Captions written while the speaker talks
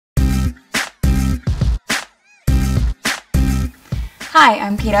Hi,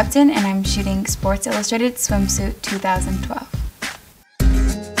 I'm Kate Upton and I'm shooting Sports Illustrated Swimsuit 2012.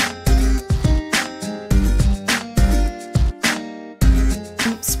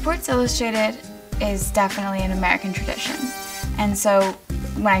 Sports Illustrated is definitely an American tradition, and so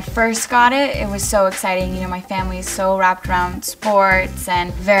when I first got it, it was so exciting. You know, my family is so wrapped around sports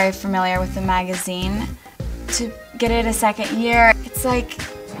and very familiar with the magazine. To get it a second year, it's like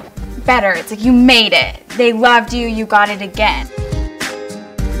better. It's like you made it. They loved you, you got it again.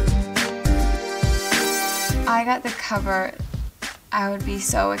 I got the cover, I would be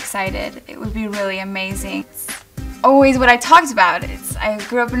so excited. It would be really amazing. It's always what I talked about. I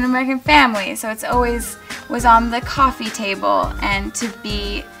grew up in an American family, so it's always was on the coffee table, and to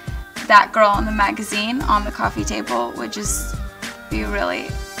be that girl in the magazine on the coffee table would just be really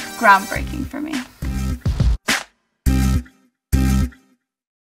groundbreaking for me.